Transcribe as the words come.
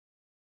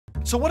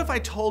So what if I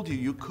told you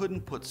you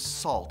couldn't put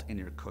salt in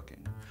your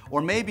cooking?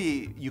 Or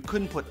maybe you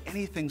couldn't put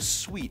anything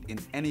sweet in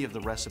any of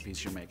the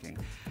recipes you're making?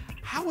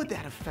 How would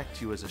that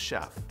affect you as a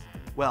chef?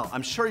 Well,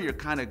 I'm sure you're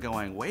kind of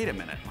going, wait a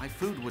minute, my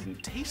food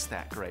wouldn't taste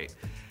that great.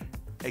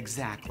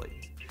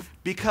 Exactly.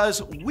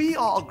 Because we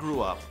all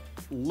grew up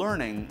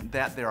learning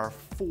that there are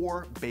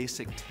 4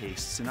 basic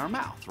tastes in our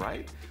mouth,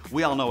 right?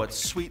 We all know it's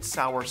sweet,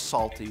 sour,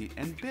 salty,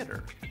 and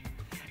bitter.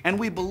 And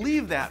we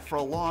believed that for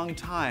a long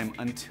time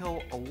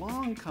until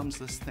along comes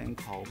this thing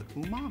called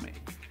umami.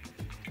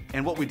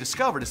 And what we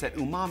discovered is that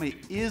umami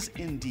is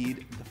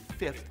indeed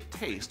the 5th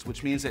taste,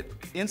 which means that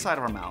inside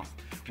of our mouth,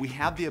 we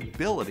have the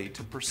ability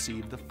to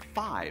perceive the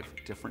 5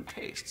 different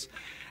tastes.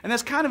 And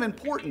that's kind of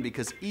important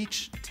because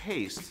each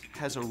taste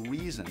has a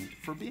reason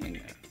for being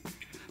there.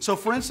 So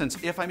for instance,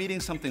 if I'm eating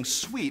something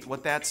sweet,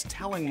 what that's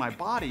telling my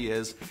body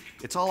is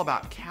it's all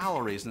about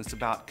calories and it's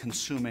about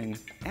consuming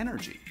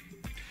energy.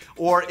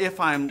 Or if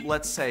I'm,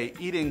 let's say,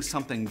 eating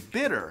something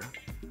bitter,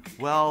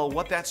 well,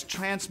 what that's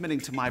transmitting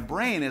to my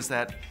brain is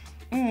that,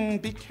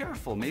 be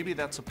careful, maybe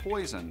that's a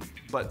poison.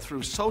 But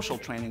through social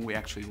training, we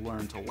actually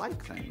learn to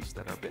like things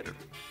that are bitter.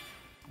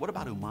 What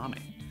about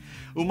umami?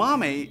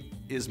 Umami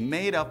is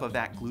made up of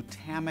that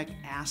glutamic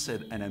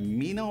acid, an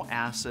amino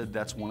acid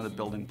that's one of the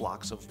building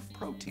blocks of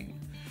protein,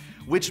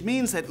 which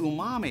means that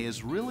umami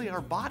is really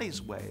our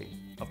body's way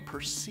of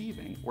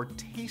perceiving or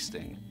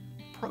tasting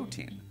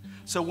protein.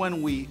 So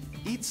when we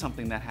eat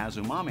something that has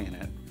umami in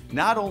it,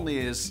 not only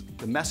is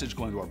the message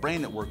going to our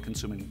brain that we're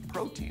consuming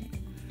protein,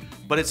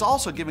 but it's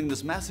also giving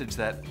this message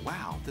that,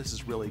 wow, this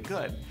is really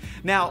good.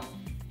 Now,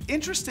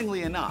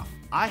 interestingly enough,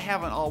 I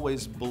haven't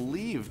always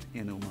believed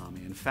in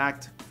umami. In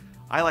fact,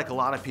 I, like a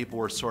lot of people,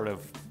 were sort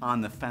of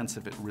on the fence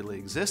if it really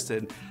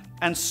existed,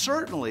 and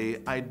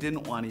certainly I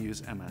didn't want to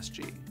use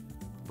MSG.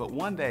 But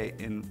one day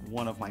in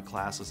one of my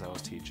classes I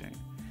was teaching,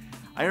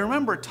 I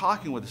remember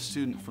talking with a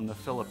student from the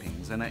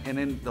Philippines, and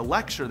in the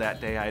lecture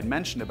that day I had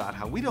mentioned about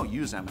how we don't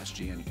use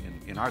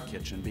MSG in our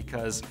kitchen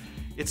because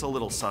it's a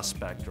little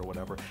suspect or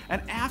whatever.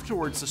 And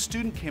afterwards the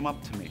student came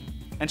up to me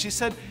and she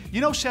said, you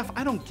know, chef,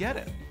 I don't get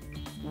it.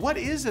 What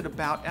is it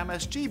about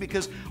MSG?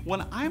 Because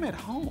when I'm at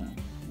home,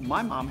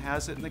 my mom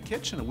has it in the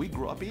kitchen and we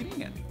grew up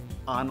eating it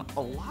on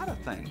a lot of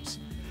things.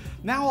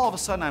 Now all of a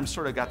sudden I'm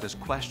sort of got this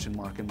question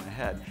mark in my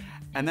head.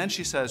 And then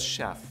she says,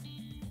 chef,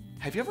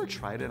 have you ever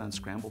tried it on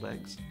scrambled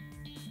eggs?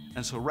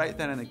 And so right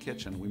then in the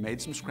kitchen, we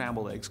made some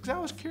scrambled eggs because I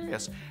was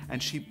curious.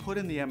 And she put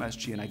in the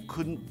MSG and I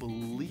couldn't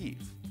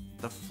believe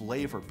the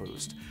flavor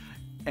boost.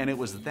 And it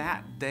was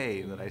that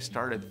day that I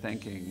started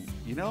thinking,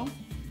 you know,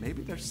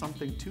 maybe there's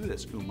something to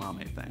this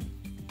umami thing.